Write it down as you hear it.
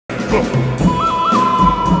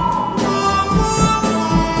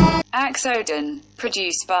Axodin,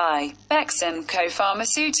 produced by Beximco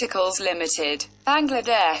Pharmaceuticals Limited,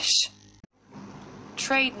 Bangladesh.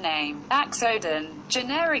 Trade name, Axodin.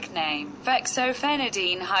 Generic name,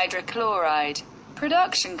 fexofenadine hydrochloride.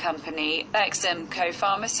 Production company, Beximco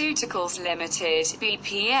Pharmaceuticals Limited,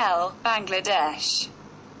 BPL, Bangladesh.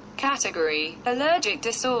 Category, allergic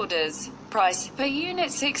disorders. Price, per unit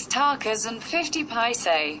 6 takas and 50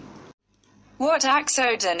 paise. What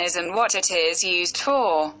Axodin is and what it is used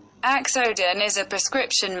for. Axodin is a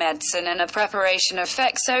prescription medicine and a preparation of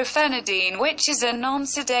fexofenadine, which is a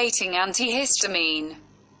non-sedating antihistamine.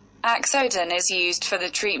 Axodin is used for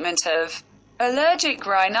the treatment of allergic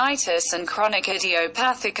rhinitis and chronic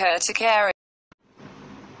idiopathic urticaria.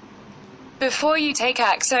 Before you take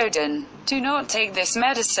Axodin, do not take this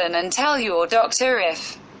medicine and tell your doctor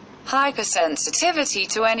if hypersensitivity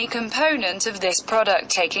to any component of this product.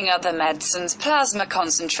 Taking other medicines. Plasma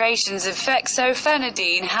concentrations of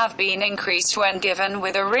fexofenadine have been increased when given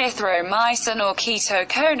with erythromycin or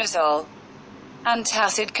ketoconazole.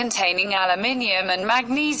 Antacid containing aluminium and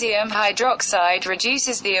magnesium hydroxide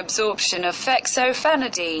reduces the absorption of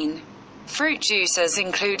fexofenadine. Fruit juices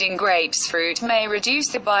including grapes fruit may reduce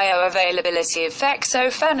the bioavailability of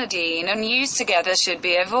fexofenadine, and use together should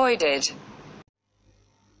be avoided.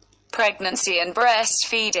 Pregnancy and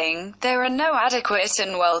breastfeeding. There are no adequate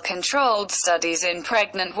and well-controlled studies in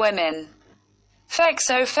pregnant women.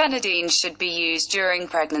 Fexofenadine should be used during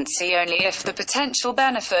pregnancy only if the potential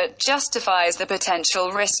benefit justifies the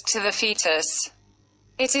potential risk to the fetus.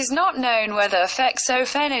 It is not known whether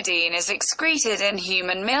fexofenadine is excreted in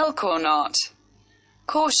human milk or not.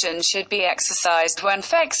 Caution should be exercised when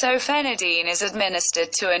fexofenadine is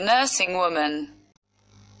administered to a nursing woman.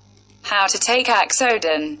 How to take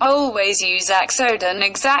Axodin. Always use Axodin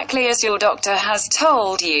exactly as your doctor has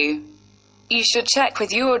told you. You should check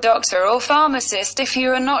with your doctor or pharmacist if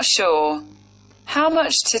you are not sure. How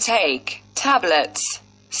much to take. Tablets.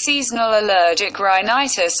 Seasonal allergic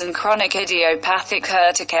rhinitis and chronic idiopathic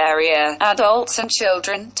urticaria. Adults and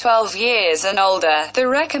children, 12 years and older. The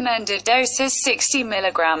recommended dose is 60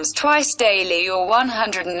 mg twice daily or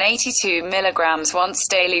 182 mg once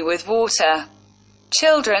daily with water.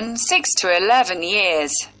 Children 6 to 11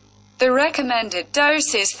 years. The recommended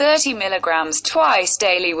dose is 30 mg twice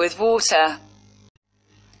daily with water.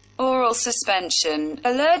 Oral suspension.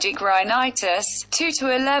 Allergic rhinitis, 2 to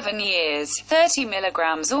 11 years, 30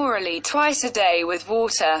 mg orally twice a day with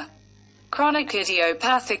water. Chronic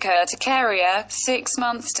idiopathic urticaria, 6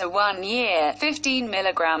 months to 1 year, 15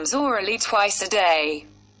 mg orally twice a day.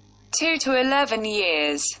 2 to 11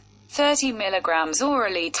 years, 30 mg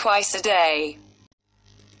orally twice a day.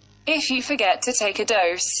 If you forget to take a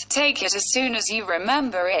dose, take it as soon as you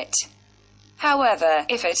remember it. However,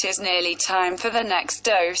 if it is nearly time for the next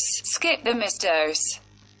dose, skip the missed dose.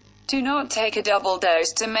 Do not take a double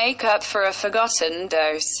dose to make up for a forgotten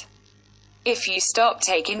dose. If you stop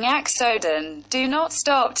taking Axodin, do not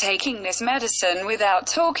stop taking this medicine without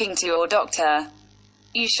talking to your doctor.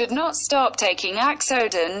 You should not stop taking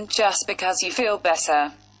Axodin just because you feel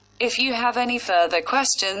better. If you have any further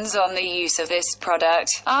questions on the use of this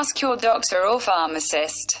product, ask your doctor or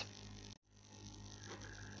pharmacist.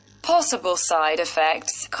 Possible side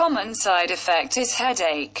effects. Common side effect is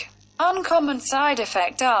headache. Uncommon side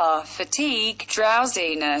effect are fatigue,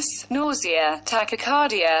 drowsiness, nausea,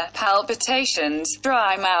 tachycardia, palpitations,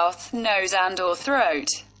 dry mouth, nose and/or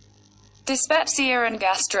throat. Dyspepsia and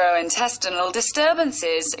gastrointestinal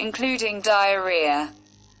disturbances, including diarrhea.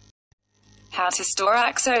 How to store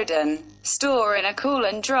Axodin. Store in a cool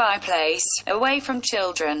and dry place, away from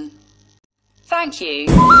children. Thank you.